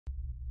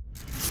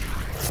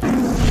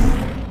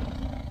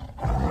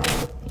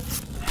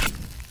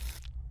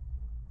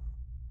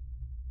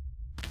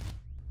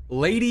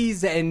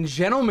Ladies and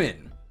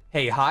gentlemen,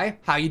 hey, hi,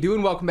 how you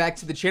doing? Welcome back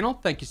to the channel.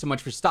 Thank you so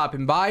much for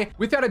stopping by.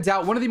 Without a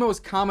doubt, one of the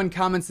most common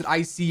comments that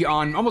I see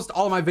on almost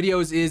all of my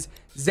videos is,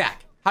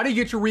 Zach, how do you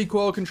get your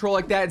recoil control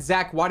like that?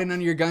 Zach, why do none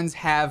of your guns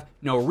have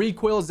no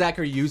recoil? Zach,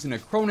 are you using a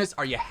Cronus?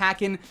 Are you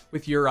hacking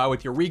with your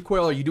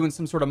recoil? Are you doing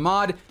some sort of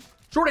mod?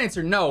 Short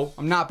answer, no,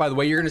 I'm not, by the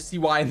way. You're gonna see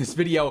why in this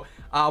video.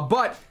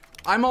 But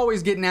I'm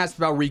always getting asked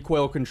about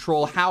recoil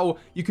control, how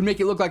you can make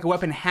it look like a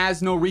weapon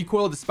has no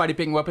recoil despite it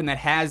being a weapon that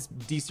has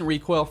decent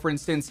recoil. For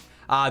instance,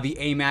 the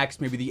AMAX,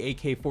 maybe the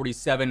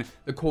AK-47,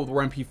 the Cold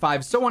War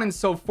MP5, so on and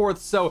so forth.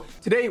 So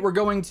today we're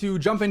going to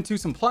jump into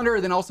some plunder,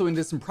 then also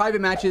into some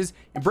private matches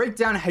and break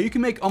down how you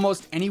can make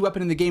almost any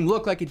weapon in the game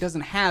look like it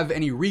doesn't have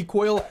any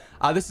recoil.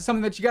 This is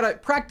something that you gotta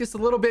practice a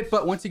little bit,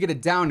 but once you get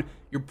it down,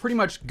 you're pretty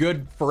much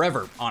good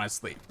forever,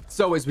 honestly.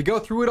 So as we go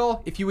through it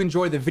all, if you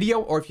enjoy the video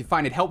or if you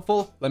find it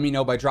helpful, let me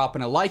know by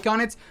dropping a like on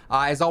it.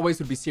 As always,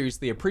 would be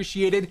seriously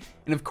appreciated.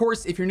 And of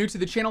course, if you're new to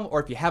the channel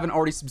or if you haven't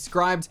already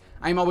subscribed,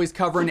 I'm always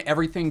covering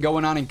everything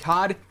going on in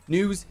COD,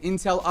 news,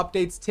 intel,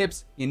 updates,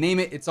 tips, you name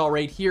it, it's all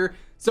right here.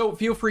 So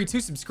feel free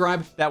to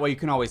subscribe, that way you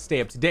can always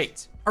stay up to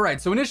date. All right,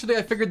 so initially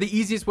I figured the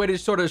easiest way to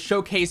sort of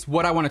showcase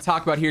what I want to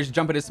talk about here is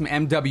jump into some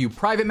MW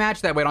private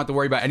match. That way I don't have to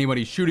worry about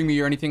anybody shooting me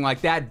or anything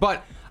like that.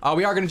 But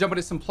we are going to jump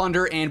into some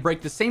plunder and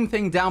break the same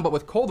thing down, but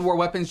with Cold War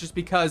weapons, just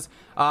because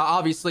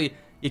obviously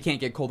you can't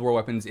get Cold War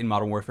weapons in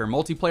Modern Warfare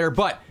multiplayer.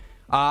 But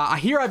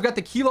here I've got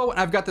the Kilo and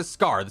I've got the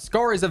Scar. The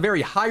Scar is a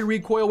very high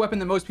recoil weapon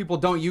that most people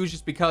don't use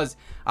just because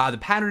the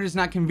pattern is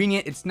not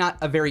convenient. It's not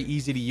a very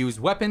easy to use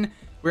weapon,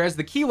 whereas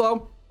the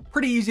Kilo,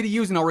 pretty easy to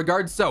use in all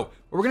regards. So what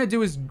we're going to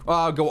do is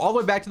go all the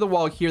way back to the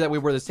wall here. That way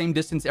we're the same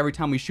distance every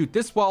time we shoot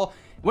this wall.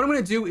 What I'm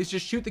going to do is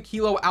just shoot the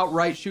Kilo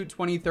outright, shoot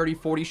 20, 30,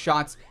 40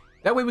 shots.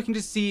 That way we can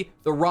just see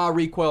the raw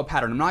recoil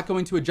pattern. I'm not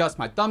going to adjust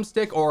my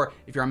thumbstick, or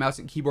if you're on mouse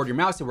and keyboard, your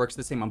mouse, it works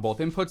the same on both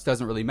inputs.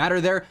 Doesn't really matter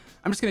there.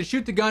 I'm just going to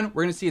shoot the gun.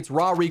 We're going to see its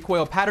raw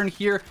recoil pattern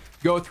here.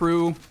 Go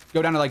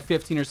down to like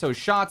 15 or so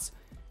shots.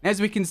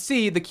 As we can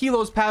see, the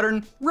Kilo's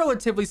pattern,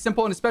 relatively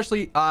simple and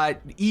especially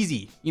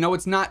easy. You know,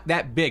 it's not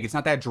that big. It's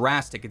not that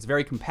drastic. It's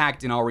very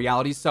compact in all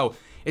reality. So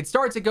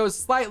it goes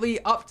slightly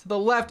up to the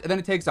left, and then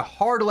it takes a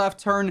hard left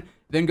turn,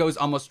 then goes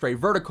almost straight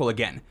vertical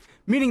again.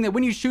 Meaning that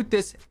when you shoot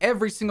this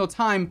every single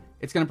time,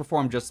 it's going to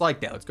perform just like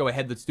that. Let's go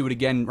ahead. Let's do it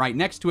again right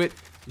next to it.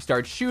 We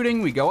start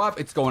shooting. We go up.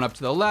 It's going up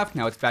to the left.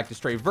 Now it's back to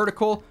straight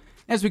vertical.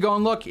 As we go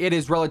and look, it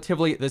is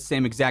relatively the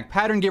same exact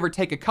pattern, give or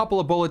take a couple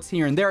of bullets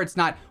here and there. It's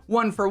not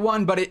one for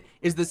one, but it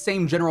is the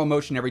same general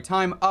motion every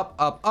time. Up,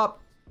 up,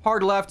 up,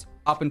 hard left,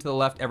 up and to the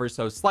left ever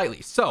so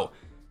slightly. So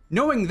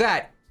knowing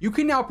that, you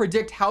can now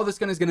predict how this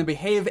gun is going to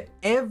behave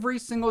every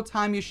single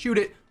time you shoot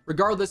it,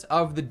 regardless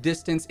of the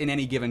distance in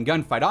any given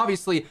gunfight.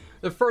 Obviously,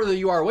 the further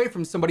you are away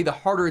from somebody, the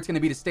harder it's going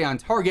to be to stay on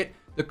target.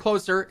 The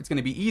closer, it's going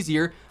to be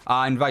easier,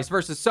 and vice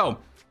versa. So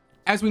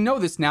as we know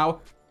this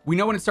now, we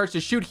know when it starts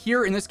to shoot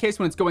here. In this case,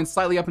 when it's going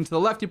slightly up and to the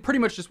left, you pretty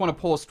much just want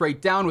to pull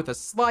straight down with a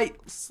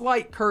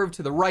slight curve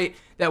to the right.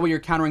 That way you're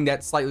countering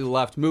that slightly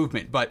left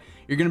movement. But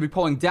you're going to be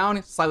pulling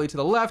down slightly to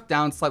the left,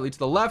 down slightly to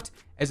the left.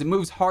 As it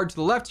moves hard to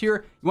the left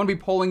here, you want to be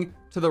pulling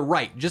to the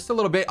right just a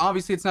little bit.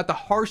 Obviously, it's not the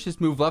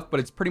harshest move left, but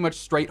it's pretty much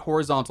straight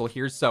horizontal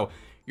here. So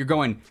you're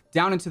going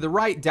down into the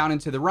right, down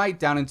into the right,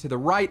 down into the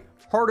right,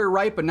 harder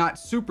right, but not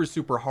super,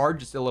 super hard,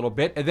 just a little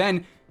bit. And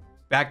then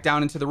back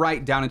down into the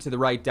right, down into the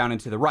right, down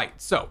into the right.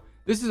 So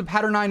this is a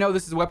pattern I know.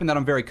 This is a weapon that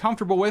I'm very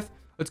comfortable with.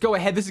 Let's go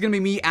ahead. This is going to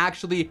be me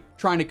actually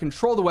trying to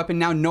control the weapon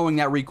now, knowing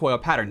that recoil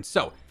pattern.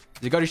 So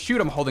as I go to shoot,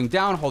 I'm holding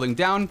down,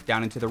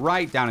 down into the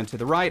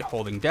right,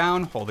 holding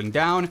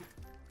down.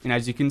 And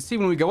as you can see,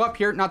 when we go up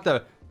here, not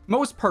the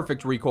most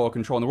perfect recoil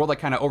control in the world. I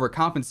kind of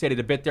overcompensated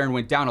a bit there and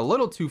went down a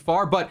little too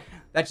far, but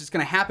that's just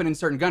going to happen in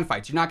certain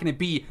gunfights. You're not going to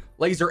be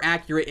laser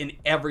accurate in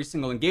every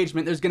single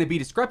engagement. There's going to be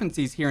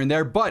discrepancies here and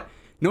there, but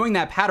knowing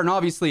that pattern,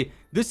 obviously,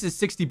 this is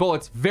 60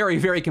 bullets, very,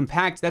 very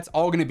compact. That's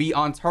all going to be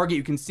on target.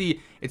 You can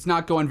see it's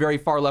not going very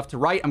far left to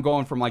right. I'm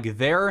going from like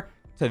there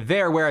to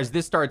there, whereas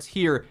this starts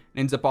here and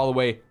ends up all the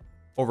way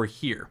over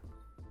here.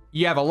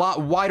 You have a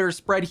lot wider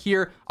spread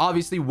here,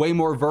 obviously way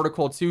more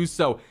vertical too.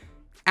 So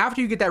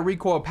after you get that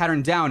recoil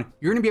pattern down,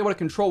 you're going to be able to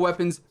control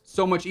weapons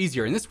so much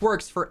easier. And this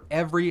works for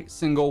every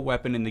single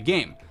weapon in the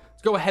game.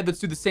 Let's go ahead. Let's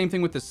do the same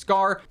thing with the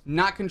Scar.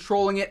 Not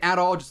controlling it at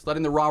all, just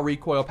letting the raw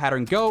recoil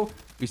pattern go.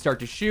 We start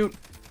to shoot.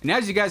 And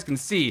as you guys can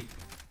see,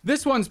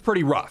 this one's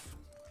pretty rough,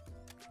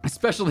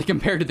 especially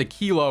compared to the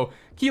Kilo.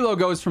 Kilo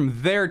goes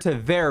from there to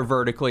there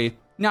vertically.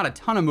 Not a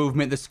ton of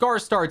movement. The Scar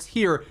starts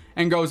here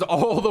and goes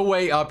all the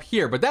way up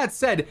here. But that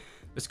said,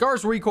 the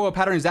Scar's recoil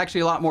pattern is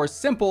actually a lot more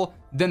simple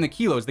than the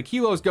Kilo's. The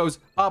Kilo's goes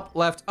up,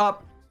 left,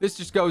 up. This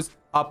just goes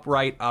up,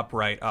 right, up,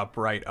 right, up,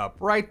 right, up,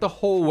 right the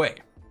whole way.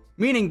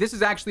 Meaning this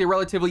is actually a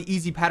relatively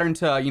easy pattern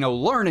to,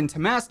 learn and to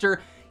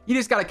master. You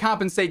just got to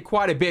compensate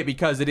quite a bit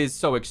because it is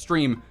so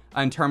extreme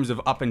in terms of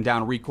up and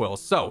down recoil.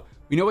 So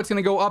we know it's going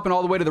to go up and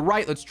all the way to the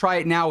right. Let's try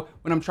it now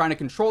when I'm trying to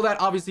control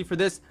that. Obviously for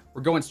this,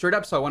 we're going straight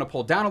up. So I want to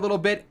pull down a little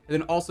bit and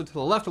then also to the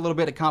left a little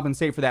bit to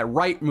compensate for that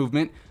right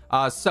movement.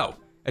 So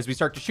as we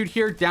start to shoot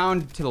here,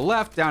 down to the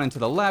left, down into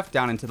the left,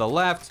 down into the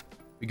left.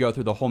 We go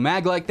through the whole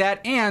mag like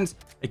that. And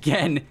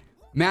again,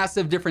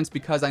 massive difference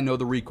because I know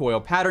the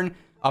recoil pattern.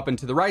 Up and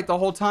to the right the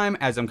whole time.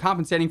 As I'm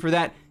compensating for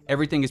that,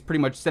 everything is pretty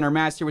much center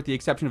mass here with the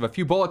exception of a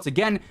few bullets.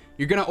 Again,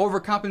 you're going to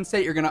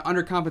overcompensate, you're going to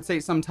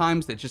undercompensate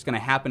sometimes. That's just going to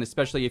happen,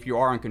 especially if you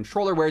are on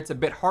controller where it's a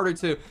bit harder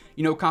to,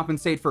 you know,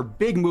 compensate for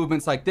big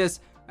movements like this.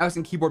 Mouse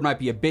and keyboard might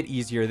be a bit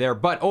easier there,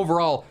 but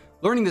overall,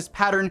 learning this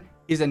pattern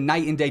is a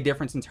night and day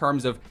difference in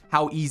terms of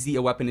how easy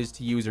a weapon is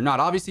to use or not.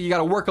 Obviously, you got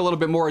to work a little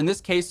bit more in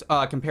this case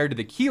compared to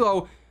the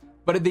Kilo,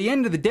 but at the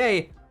end of the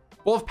day,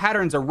 both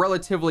patterns are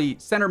relatively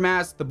center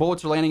mass. The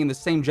bullets are landing in the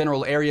same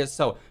general area,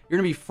 so you're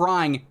gonna be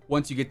frying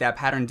once you get that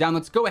pattern down.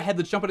 Let's go ahead,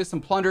 let's jump into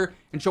some Plunder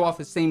and show off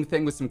the same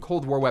thing with some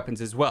Cold War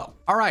weapons as well.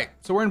 All right,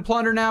 so we're in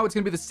Plunder now. It's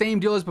gonna be the same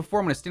deal as before.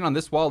 I'm gonna stand on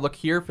this wall, look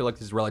here. I feel like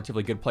this is a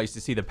relatively good place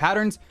to see the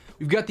patterns.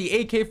 We've got the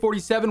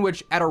AK-47,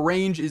 which at a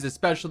range is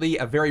especially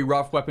a very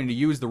rough weapon to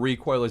use. The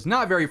recoil is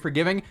not very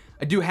forgiving.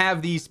 I do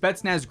have the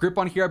Spetsnaz grip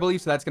on here, I believe,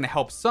 so that's gonna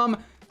help some.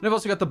 And I've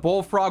also got the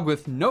Bullfrog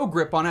with no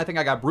grip on it. I think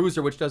I got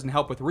Bruiser, which doesn't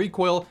help with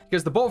recoil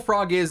because the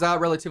Bullfrog is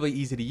relatively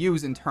easy to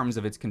use in terms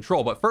of its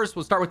control. But first,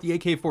 we'll start with the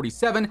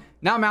AK-47.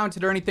 Not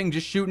mounted or anything,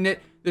 just shooting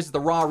it. This is the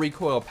raw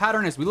recoil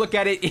pattern. As we look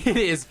at it, it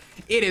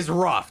is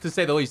rough, to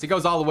say the least. It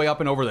goes all the way up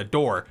and over the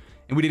door,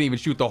 and we didn't even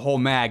shoot the whole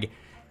mag.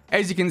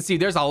 As you can see,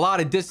 there's a lot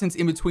of distance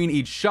in between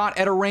each shot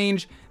at a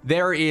range.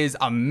 There is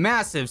a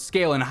massive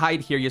scale in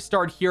height here. You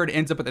start here, it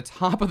ends up at the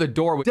top of the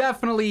door.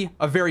 Definitely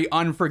a very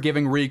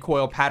unforgiving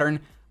recoil pattern.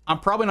 I'm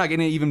probably not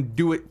going to even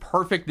do it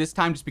perfect this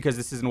time just because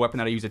this isn't a weapon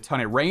that I use a ton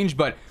at range,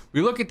 but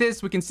we look at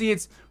this, we can see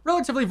it's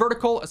relatively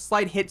vertical, a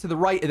slight hit to the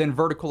right, and then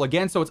vertical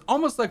again. So it's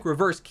almost like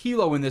reverse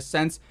Kilo in this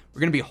sense. We're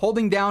going to be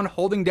holding down,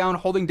 holding down,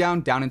 holding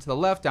down, down into the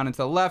left, down into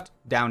the left,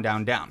 down,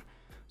 down, down.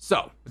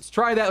 So let's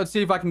try that. Let's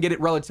see if I can get it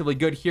relatively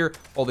good here.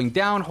 Holding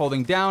down,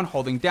 holding down,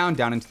 holding down,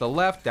 down into the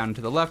left, down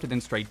into the left, and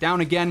then straight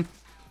down again.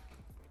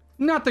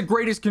 Not the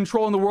greatest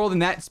control in the world in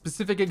that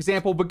specific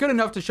example, but good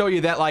enough to show you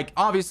that, like,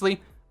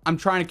 obviously, I'm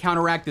trying to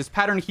counteract this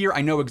pattern here.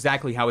 I know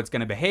exactly how it's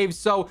going to behave,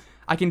 so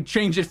I can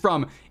change it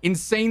from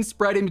insane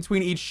spread in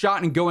between each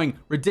shot and going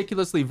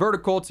ridiculously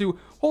vertical to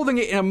holding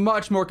it in a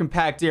much more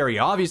compact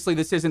area. Obviously,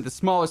 this isn't the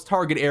smallest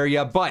target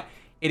area, but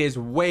it is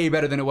way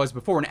better than it was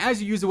before. And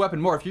as you use the weapon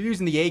more, if you're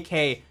using the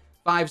AK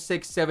 5,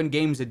 6, 7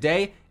 games a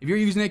day, if you're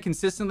using it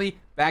consistently,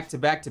 back to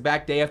back to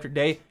back, day after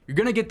day, you're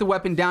going to get the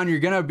weapon down. You're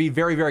going to be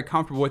very, very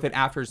comfortable with it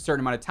after a certain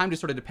amount of time. Just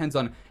sort of depends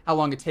on how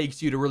long it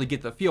takes you to really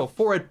get the feel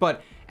for it.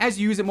 But as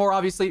you use it more,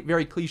 obviously,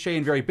 very cliche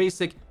and very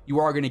basic, you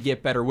are going to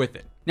get better with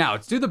it. Now,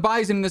 let's do the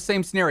Bison in the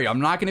same scenario.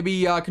 I'm not going to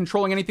be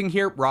controlling anything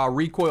here. Raw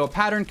recoil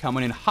pattern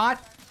coming in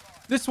hot.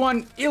 This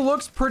one, it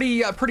looks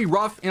pretty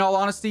rough, in all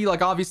honesty.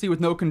 Like, obviously, with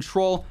no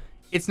control,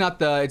 it's not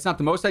the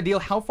most ideal.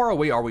 How far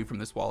away are we from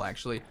this wall,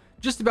 actually?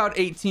 Just about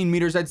 18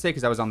 meters, I'd say,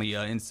 because I was on the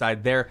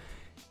inside there.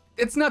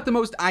 It's not the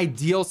most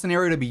ideal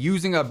scenario to be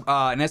using an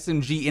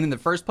SMG in the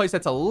first place.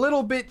 That's a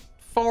little bit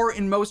far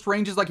in most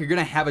ranges. Like, you're going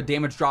to have a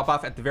damage drop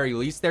off at the very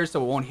least there,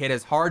 so it won't hit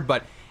as hard.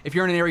 But if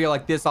you're in an area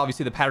like this,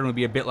 obviously the pattern would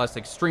be a bit less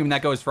extreme.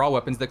 That goes for all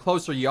weapons. The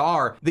closer you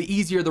are, the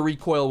easier the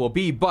recoil will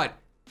be. But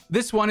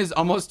this one is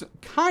almost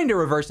kind of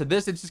reverse of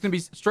this. It's just going to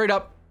be straight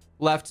up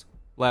left,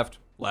 left,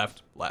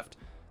 left, left.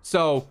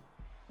 So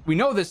we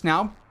know this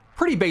now.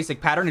 Pretty basic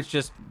pattern. It's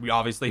just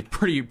obviously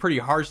pretty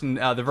harsh in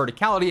the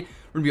verticality.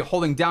 We're gonna be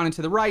holding down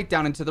into the right,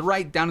 down into the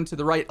right, down into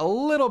the right a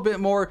little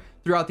bit more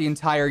throughout the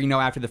entire, you know,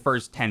 after the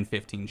first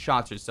 10-15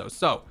 shots or so.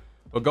 So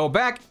we'll go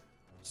back,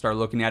 start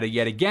looking at it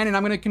yet again, and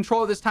I'm going to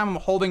control it this time. I'm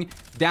holding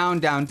down,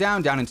 down,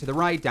 down, down into the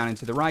right, down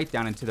into the right,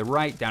 down into the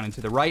right, down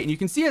into the right. And you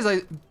can see as I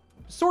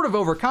sort of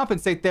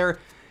overcompensate there,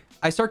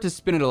 I start to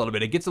spin it a little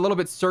bit. It gets a little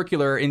bit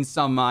circular in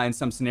some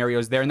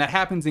scenarios there, and that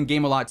happens in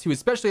game a lot too,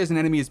 especially as an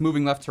enemy is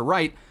moving left to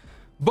right.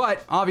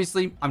 But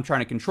obviously, I'm trying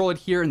to control it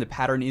here, and the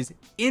pattern is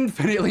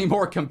infinitely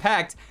more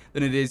compact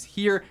than it is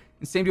here.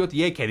 And same deal with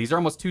the AK. These are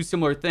almost two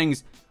similar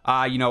things.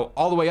 You know,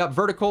 all the way up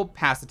vertical,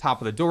 past the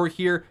top of the door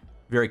here.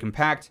 Very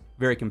compact,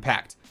 very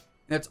compact.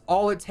 And that's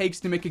all it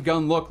takes to make a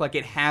gun look like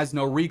it has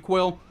no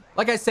recoil.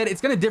 Like I said, it's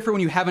going to differ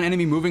when you have an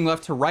enemy moving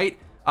left to right.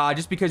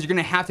 Just because you're going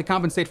to have to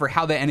compensate for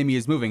how the enemy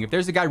is moving. If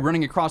there's a guy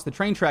running across the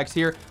train tracks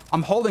here,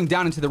 I'm holding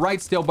down into the right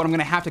still, but I'm going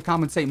to have to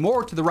compensate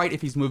more to the right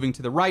if he's moving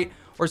to the right.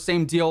 Or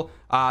same deal,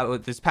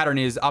 this pattern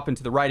is up and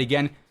to the right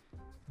again.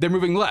 They're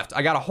moving left.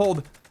 I got to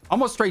hold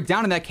almost straight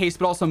down in that case,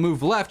 but also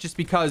move left just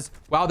because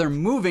while they're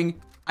moving,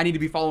 I need to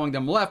be following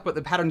them left, but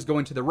the pattern's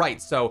going to the right.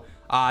 So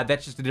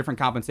that's just a different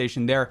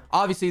compensation there.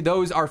 Obviously,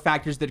 those are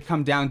factors that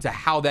come down to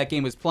how that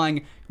game is playing.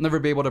 You'll never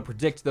be able to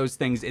predict those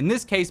things in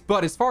this case,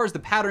 but as far as the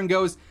pattern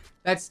goes,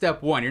 that's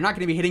step one. You're not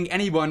going to be hitting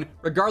anyone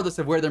regardless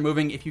of where they're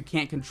moving if you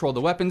can't control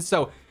the weapon.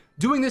 So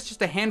doing this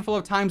just a handful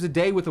of times a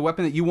day with a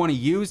weapon that you want to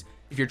use.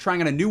 If you're trying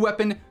on a new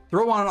weapon,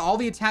 throw on all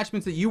the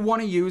attachments that you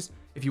want to use.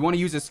 If you want to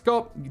use a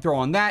scope, you throw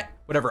on that,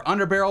 whatever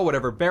underbarrel,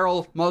 whatever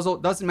barrel, muzzle,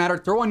 doesn't matter.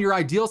 Throw on your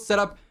ideal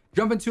setup,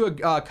 jump into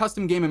a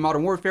custom game in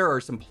Modern Warfare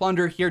or some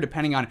Plunder here,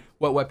 depending on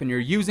what weapon you're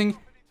using.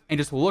 and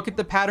just look at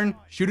the pattern,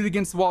 shoot it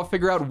against the wall,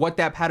 figure out what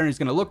that pattern is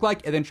going to look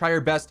like, and then try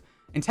your best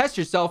and test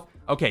yourself.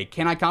 Okay,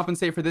 can I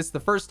compensate for this the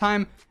first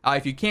time?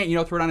 If you can't, you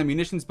know, throw it on a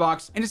munitions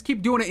box and just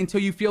keep doing it until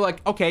you feel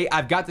like, okay,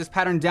 I've got this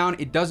pattern down.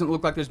 It doesn't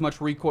look like there's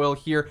much recoil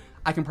here.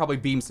 I can probably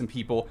beam some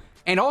people.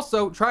 And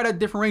also try it at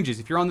different ranges.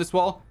 If you're on this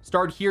wall,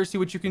 start here, see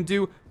what you can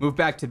do. Move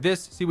back to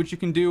this, see what you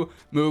can do.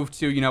 Move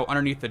to, you know,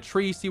 underneath the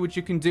tree, see what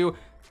you can do.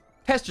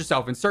 Test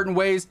yourself in certain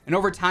ways, and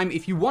over time,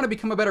 if you want to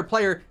become a better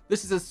player,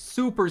 this is a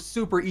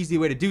super easy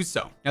way to do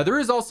so. Now, there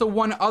is also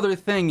one other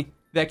thing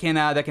that can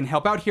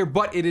help out here,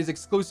 but it is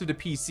exclusive to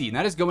PC, and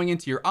that is going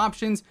into your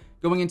options,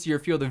 going into your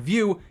field of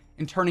view,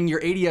 and turning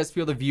your ADS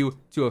field of view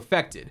to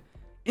affected.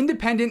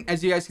 Independent,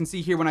 as you guys can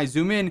see here when I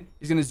zoom in,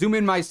 is going to zoom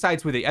in my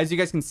sights with it. As you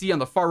guys can see on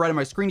the far right of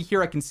my screen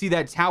here, I can see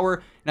that tower,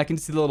 and I can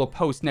see the little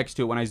post next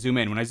to it when I zoom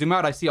in. When I zoom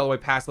out, I see all the way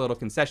past the little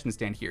concession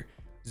stand here.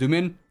 Zoom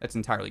in, that's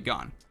entirely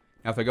gone.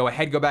 Now, if I go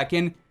ahead, go back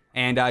in,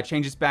 and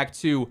change this back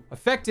to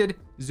affected,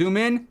 zoom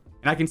in,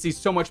 and I can see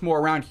so much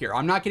more around here.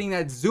 I'm not getting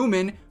that zoom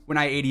in when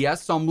I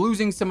ADS, so I'm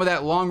losing some of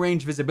that long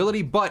range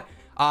visibility, but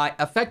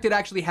affected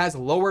actually has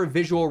lower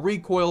visual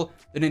recoil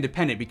than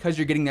independent. Because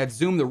you're getting that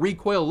zoom, the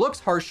recoil looks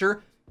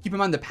harsher. Keep in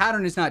mind, the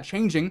pattern is not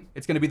changing.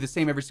 It's going to be the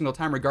same every single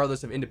time,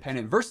 regardless of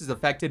independent versus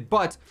affected,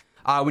 but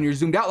when you're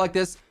zoomed out like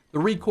this, the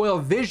recoil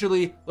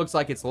visually looks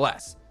like it's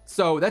less.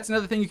 So that's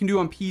another thing you can do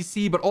on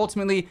PC, but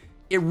ultimately,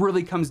 it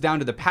really comes down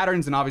to the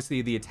patterns and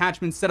obviously the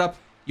attachment setup.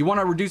 You want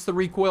to reduce the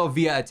recoil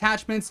via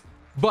attachments,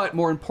 but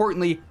more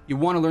importantly, you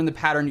want to learn the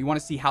pattern. You want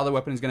to see how the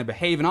weapon is going to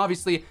behave. And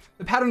obviously,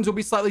 the patterns will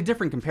be slightly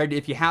different compared to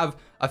if you have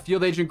a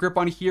field agent grip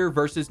on here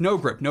versus no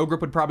grip. No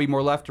grip would probably be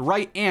more left to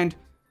right and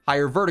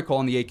higher vertical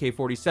on the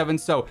AK-47.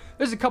 So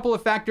there's a couple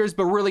of factors,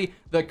 but really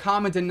the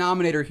common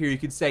denominator here, you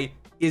could say,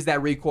 is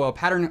that recoil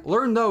pattern.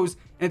 Learn those,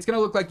 and it's going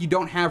to look like you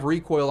don't have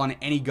recoil on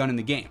any gun in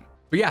the game.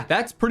 But yeah,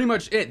 that's pretty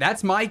much it.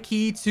 That's my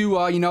key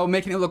to, you know,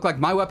 making it look like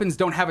my weapons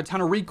don't have a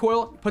ton of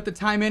recoil. Put the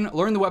time in,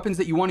 learn the weapons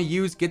that you want to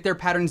use, get their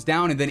patterns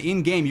down, and then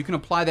in game, you can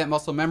apply that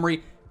muscle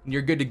memory and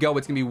you're good to go.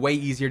 It's gonna be way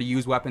easier to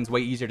use weapons,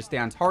 way easier to stay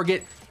on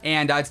target.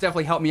 And it's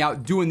definitely helped me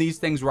out doing these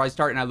things where I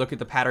start and I look at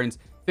the patterns,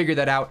 figure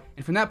that out.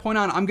 And from that point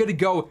on, I'm good to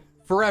go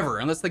forever,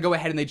 unless they go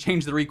ahead and they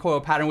change the recoil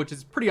pattern, which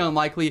is pretty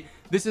unlikely.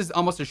 This is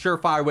almost a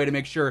surefire way to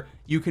make sure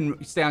you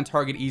can stay on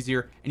target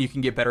easier and you can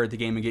get better at the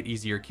game and get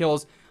easier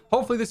kills.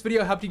 Hopefully this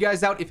video helped you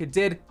guys out. If it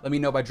did, let me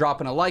know by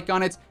dropping a like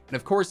on it. And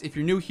of course, if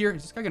you're new here,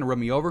 is this guy gonna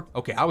run me over?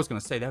 Okay, I was gonna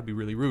say that'd be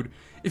really rude.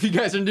 If you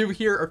guys are new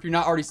here, or if you're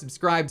not already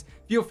subscribed,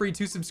 feel free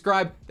to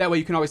subscribe. That way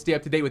you can always stay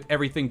up to date with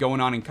everything going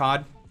on in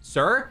COD.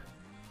 Sir?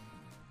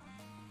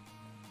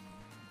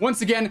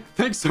 Once again,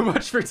 thanks so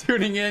much for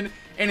tuning in.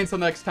 And until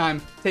next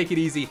time, take it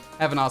easy.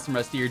 Have an awesome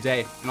rest of your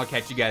day. And I'll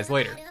catch you guys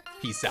later.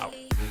 Peace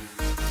out.